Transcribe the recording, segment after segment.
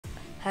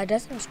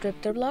does some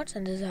scripter blocks,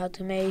 and this is how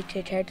to make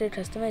a character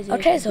customization.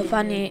 Okay, so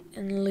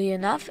funnily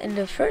enough, in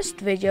the first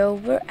video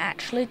we're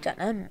actually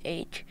gonna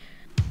make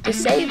the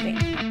saving.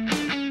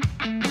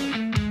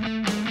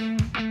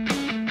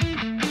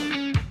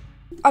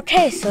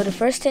 Okay, so the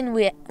first thing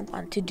we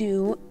want to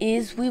do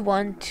is we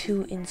want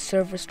to in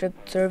server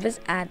script service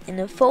add in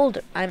a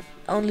folder. I'm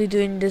only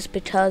doing this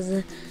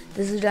because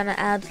this is gonna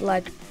add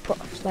like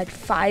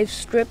 5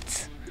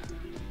 scripts,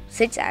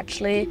 6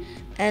 actually.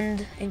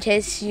 And in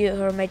case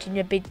you are making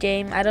a big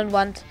game, I don't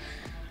want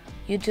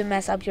you to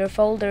mess up your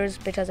folders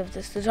because of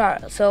this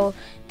tutorial. So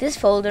this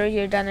folder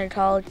you're gonna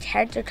call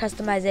character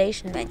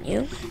customization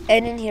menu,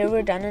 and in here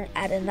we're gonna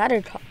add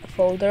another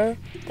folder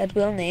that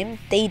we'll name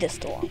data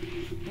store.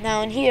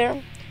 Now in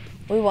here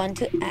we want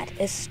to add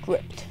a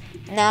script.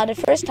 Now the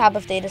first type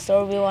of data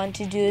store we want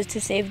to do is to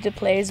save the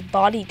player's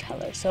body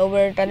color. So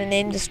we're gonna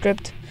name the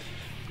script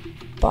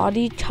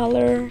body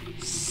color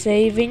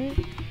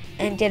saving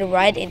and get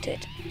right into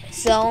it.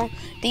 So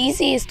the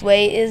easiest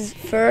way is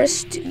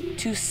first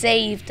to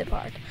save the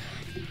part.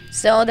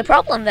 So the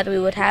problem that we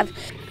would have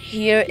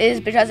here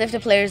is because if the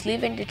player is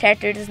leaving, the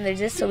character doesn't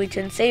exist, so we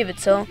can save it.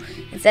 So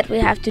instead we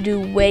have to do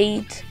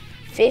wait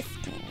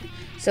 15.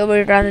 So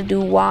we're gonna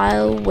do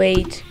while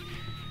wait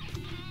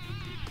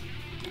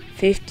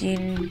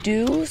 15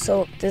 do.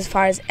 So this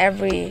fires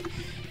every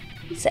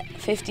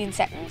 15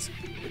 seconds.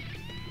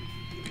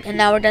 And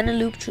now we're gonna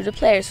loop through the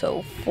player.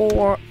 So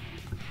for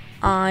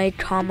I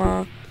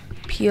comma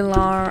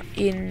PLR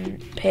in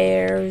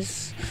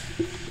pairs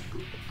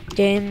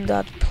game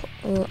dot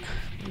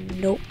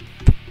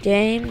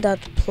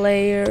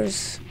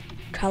players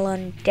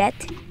colon get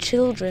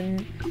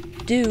children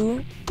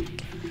do.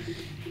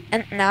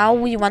 And now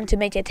we want to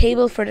make a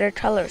table for their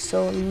colors.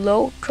 So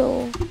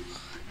local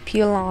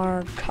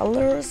PLR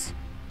colors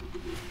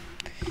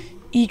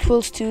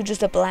equals to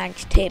just a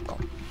blank table.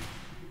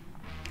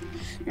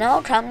 Now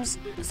comes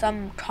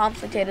some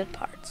complicated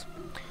parts.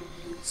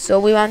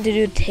 So we want to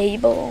do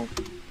table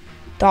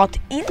dot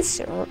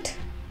insert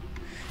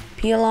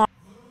PLR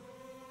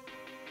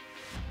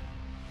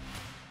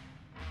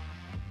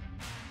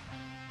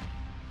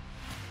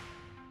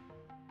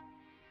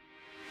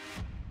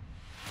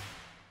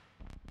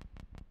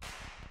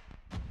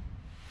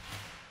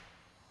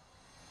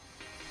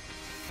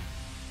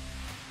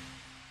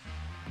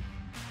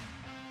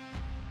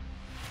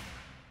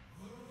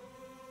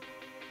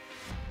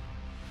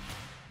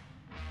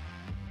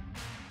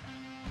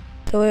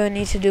So we will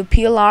need to do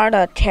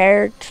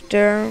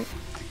plr.character.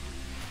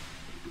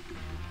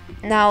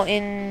 Now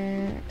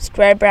in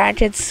square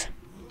brackets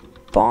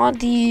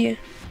body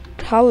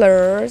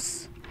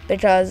colors,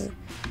 because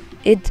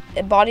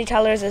body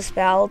colors is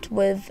spelled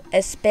with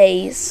a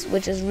space,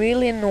 which is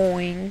really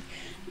annoying.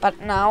 But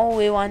now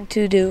we want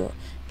to do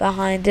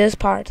behind this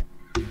part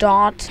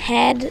dot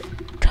head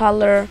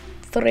color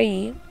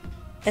 3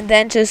 and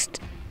then just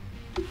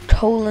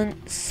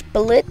colon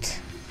split.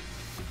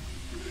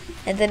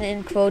 And then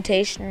in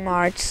quotation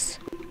marks,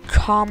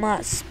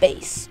 comma,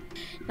 space.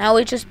 Now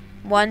we just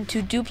want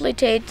to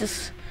duplicate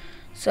this,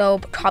 so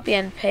copy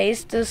and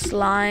paste this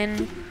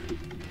line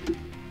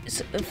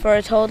for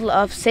a total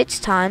of 6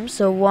 times.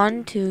 So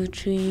 1, 2,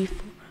 3, 4,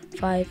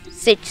 5,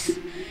 6.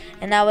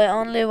 And now we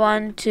only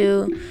want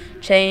to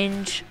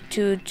change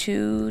to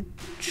 2,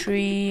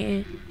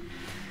 3,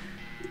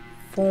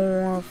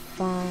 4,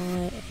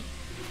 5,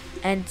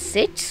 and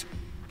 6.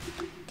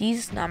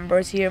 These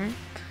numbers here.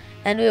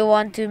 And we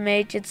want to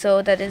make it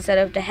so that instead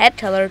of the head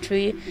color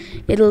tree,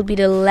 it'll be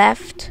the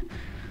left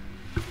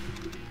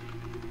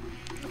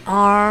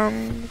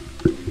arm.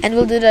 And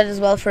we'll do that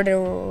as well for the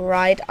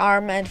right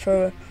arm and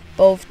for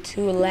both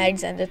 2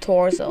 legs and the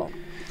torso.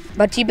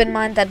 But keep in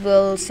mind that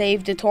we'll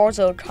save the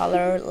torso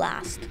color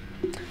last.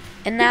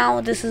 And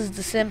now this is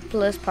the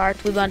simplest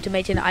part. We want to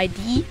make an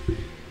ID.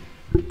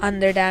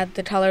 Under that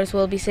the colors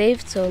will be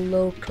saved. So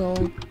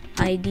local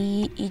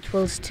ID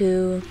equals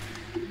to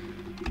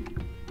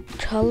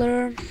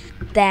color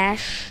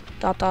dash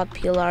dot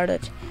plr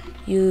dot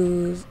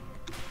user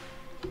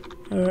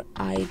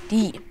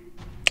ID.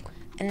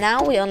 And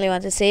now we only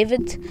want to save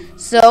it,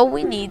 so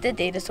we need the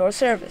data store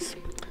service.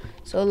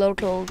 So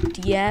local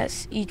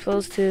ds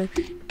equals to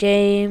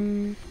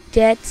game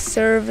get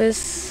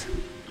service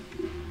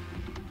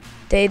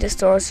data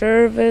store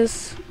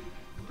service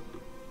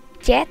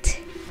get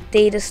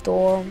data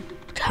store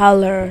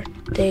color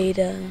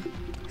data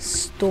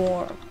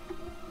store.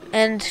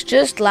 And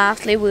just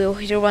lastly, we'll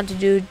here want to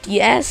do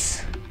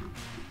ds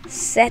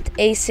set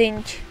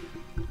async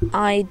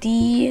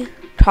id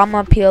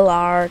comma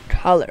plr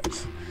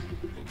colors.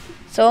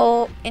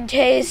 So in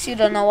case you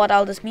don't know what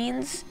all this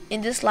means,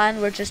 in this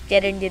line we're just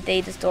getting the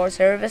data store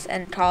service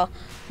and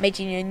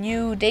making a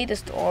new data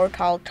store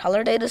called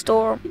color data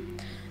store.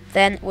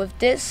 Then with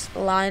this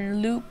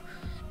line loop,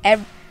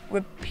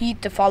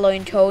 repeat the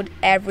following code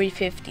every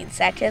 15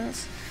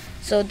 seconds.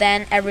 So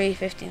then every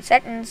 15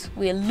 seconds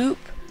we'll loop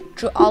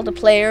through all the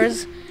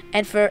players,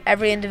 and for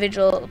every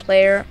individual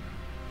player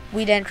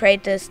we then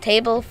create this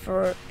table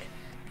for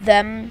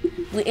them,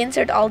 we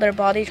insert all their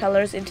body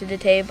colors into the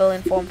table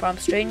in form from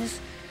strings,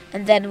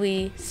 and then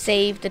we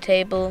save the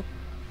table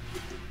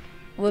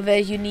with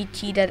a unique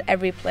key that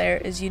every player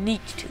is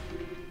unique to.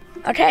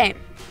 Okay,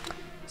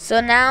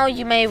 so now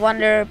you may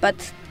wonder,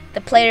 but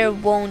the player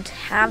won't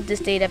have this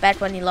data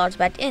back when he logs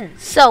back in.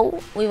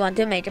 So we want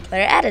to make a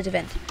player added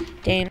event.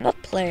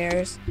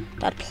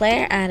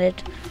 Game.players.player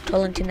added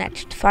to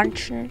next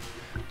function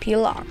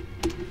plr.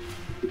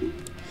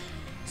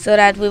 So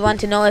that we want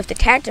to know if the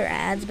character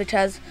adds,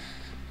 because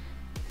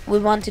we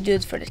want to do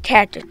it for the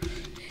character.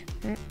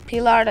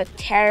 plr the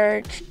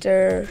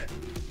character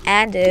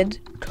added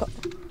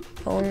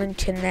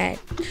to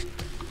next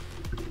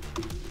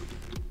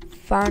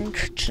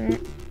function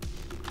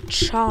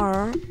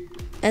char,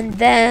 and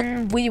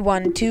then we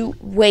want to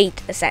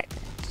wait a second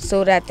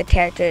so that the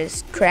character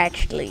is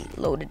correctly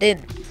loaded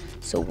in.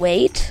 So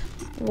wait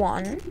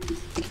 1,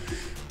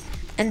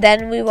 and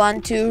then we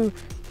want to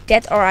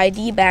get our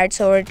ID back,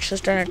 so we're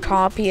just gonna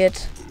copy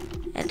it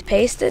and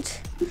paste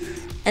it,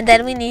 and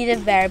then we need a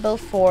variable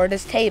for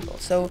this table,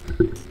 so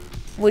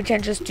we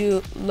can just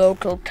do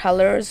local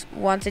colors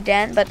once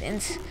again, but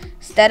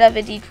instead of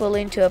it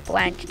equaling to a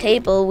blank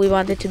table, we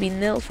want it to be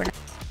nil for now.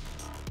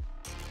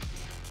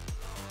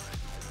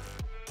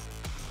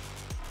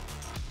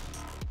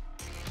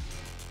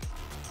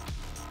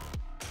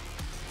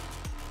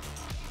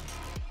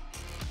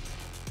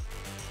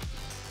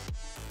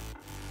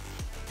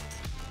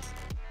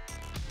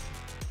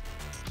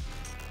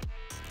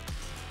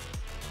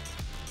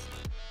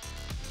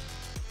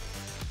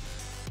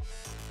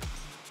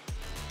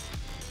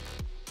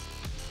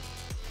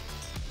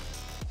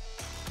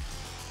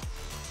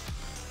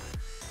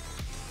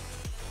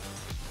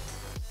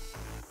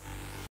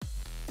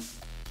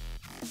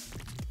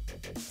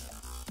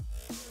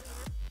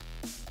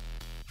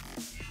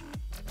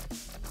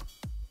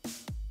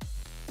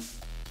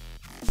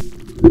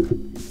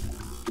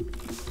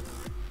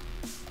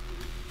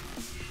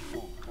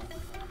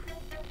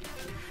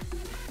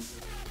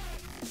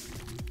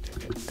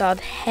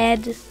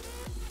 Head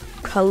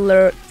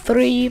color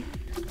 3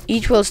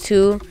 equals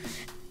to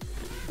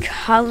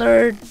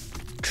color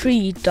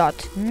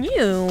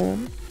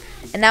 3.new,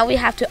 and now we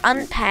have to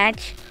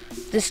unpack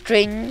the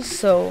strings,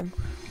 so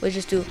we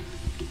just do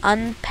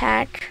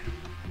unpack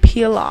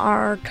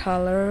plr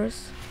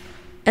colors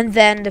and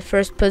then the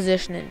first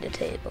position in the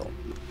table,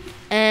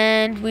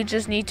 and we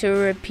just need to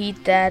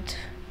repeat that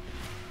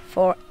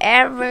for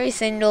every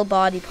single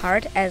body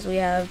part as we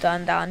have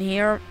done down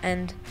here,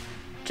 and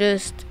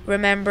just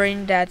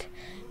remembering that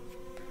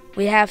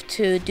we have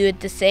to do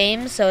it the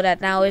same, so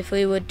that now if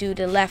we would do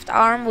the left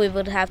arm, we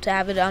would have to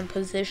have it on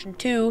position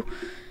 2,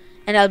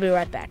 and I'll be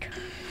right back.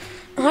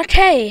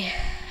 Okay,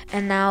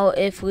 and now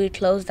if we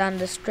close down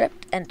the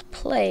script and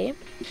play,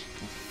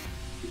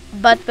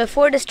 but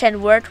before this can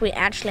work, we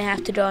actually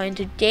have to go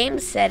into game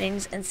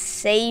settings and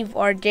save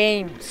our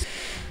games.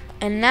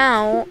 And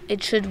now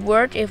it should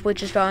work if we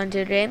just go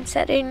into game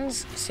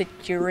settings,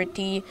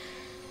 security,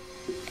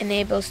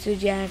 enable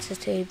Studio access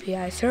to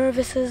API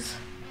services,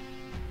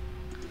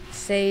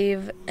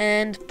 save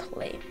and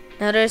play.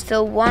 Now there's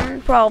still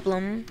one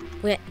problem.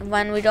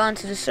 When we go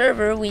onto the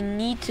server, we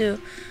need to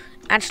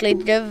actually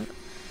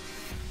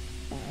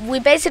we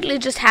basically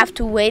just have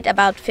to wait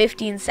about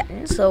 15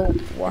 seconds. So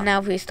now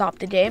if we stop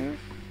the game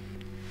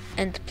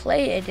and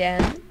play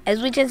again,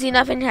 as we can see,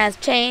 nothing has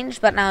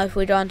changed, but now if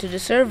we go onto the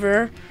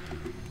server,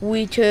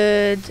 we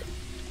could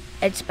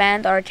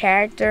expand our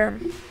character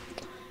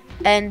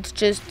and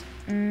just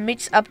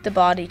mix up the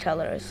body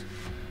colors.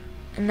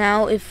 And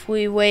now if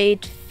we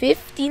wait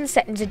 15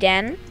 seconds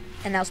again,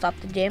 and I'll stop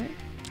the game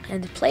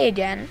and play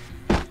again,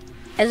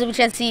 as we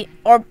can see,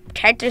 our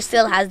character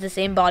still has the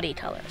same body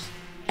colors.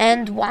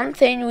 And one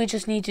thing we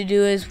just need to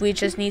do is we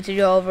just need to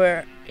go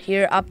over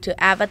here up to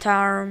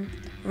avatar,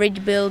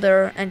 rig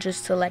builder, and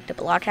just select the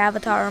block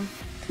avatar.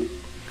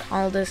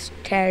 Call this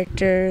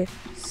character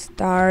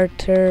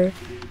starter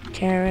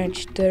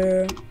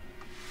character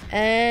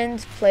and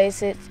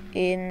place it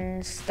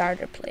in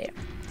starter player.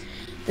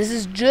 This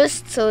is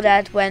just so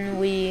that when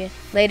we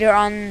later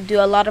on do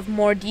a lot of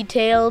more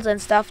details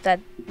and stuff, that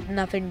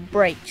nothing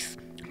breaks.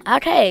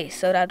 Okay,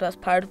 so that was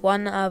part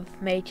 1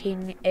 of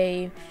making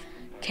a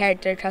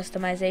character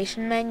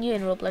customization menu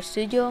in Roblox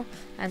Studio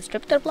and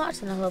scripted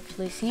blocks, and I'll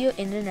hopefully see you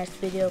in the next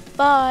video.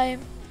 Bye!